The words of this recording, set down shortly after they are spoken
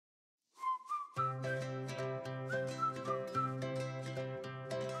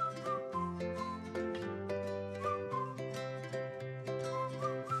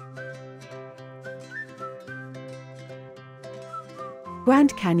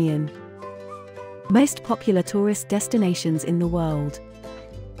Grand Canyon. Most popular tourist destinations in the world.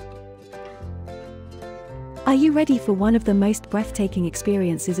 Are you ready for one of the most breathtaking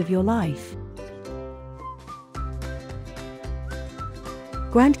experiences of your life?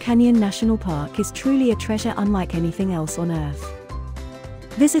 Grand Canyon National Park is truly a treasure unlike anything else on Earth.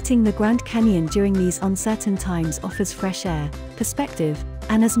 Visiting the Grand Canyon during these uncertain times offers fresh air, perspective,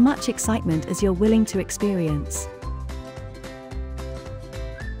 and as much excitement as you're willing to experience.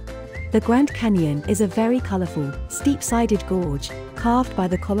 The Grand Canyon is a very colorful, steep-sided gorge, carved by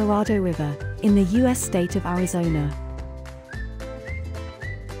the Colorado River, in the U.S. state of Arizona.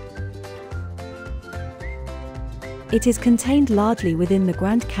 It is contained largely within the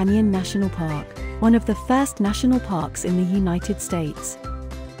Grand Canyon National Park, one of the first national parks in the United States.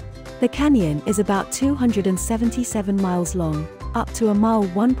 The canyon is about 277 miles long, up to a mile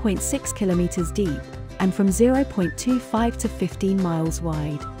 1.6 kilometers deep, and from 0.25 to 15 miles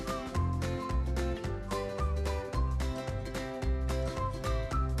wide.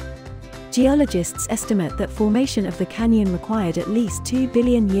 Geologists estimate that formation of the canyon required at least 2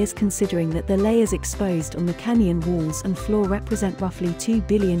 billion years, considering that the layers exposed on the canyon walls and floor represent roughly 2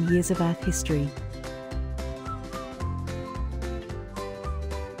 billion years of Earth history.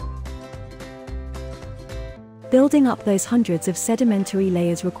 Building up those hundreds of sedimentary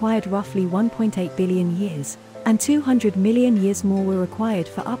layers required roughly 1.8 billion years, and 200 million years more were required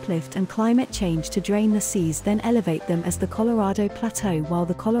for uplift and climate change to drain the seas, then elevate them as the Colorado Plateau, while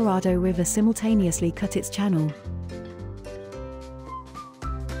the Colorado River simultaneously cut its channel.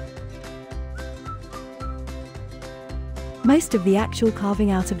 Most of the actual carving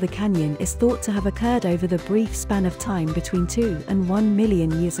out of the canyon is thought to have occurred over the brief span of time between 2 and 1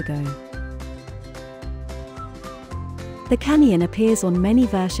 million years ago. The canyon appears on many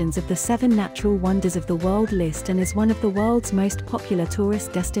versions of the 7 Natural Wonders of the World list and is one of the world's most popular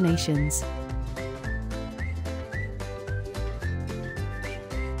tourist destinations.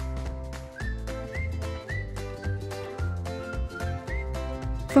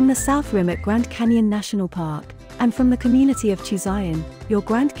 From the South Rim at Grand Canyon National Park, and from the community of Tusayan, your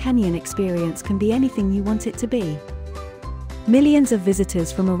Grand Canyon experience can be anything you want it to be. Millions of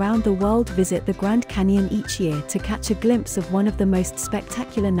visitors from around the world visit the Grand Canyon each year to catch a glimpse of one of the most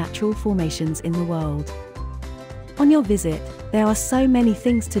spectacular natural formations in the world. On your visit, there are so many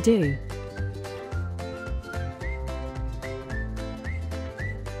things to do.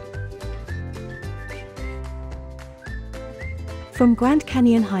 From Grand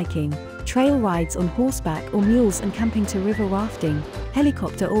Canyon hiking, trail rides on horseback or mules, and camping to river rafting,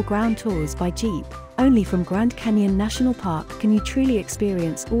 helicopter or ground tours by jeep, only from Grand Canyon National Park can you truly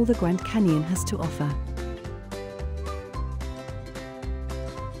experience all the Grand Canyon has to offer.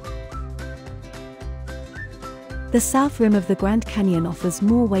 The South Rim of the Grand Canyon offers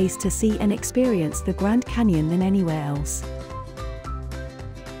more ways to see and experience the Grand Canyon than anywhere else.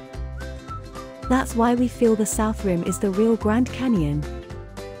 That's why we feel the South Rim is the real Grand Canyon.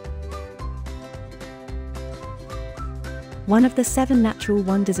 One of the 7 natural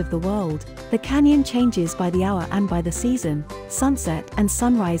wonders of the world, the canyon changes by the hour and by the season. Sunset and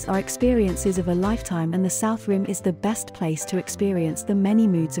sunrise are experiences of a lifetime, and the South Rim is the best place to experience the many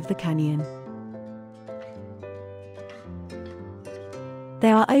moods of the canyon.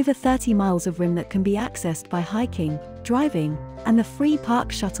 There are over 30 miles of rim that can be accessed by hiking, driving, and the free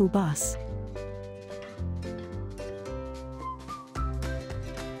PARK Shuttle bus.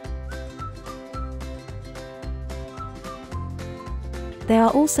 There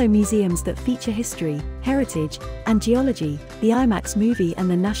are also museums that feature history, heritage, and geology, the IMAX movie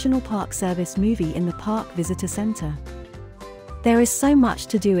and the National Park Service movie in the Park Visitor Center. There is so much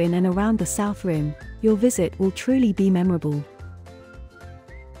to do in and around the South Rim. Your visit will truly be memorable.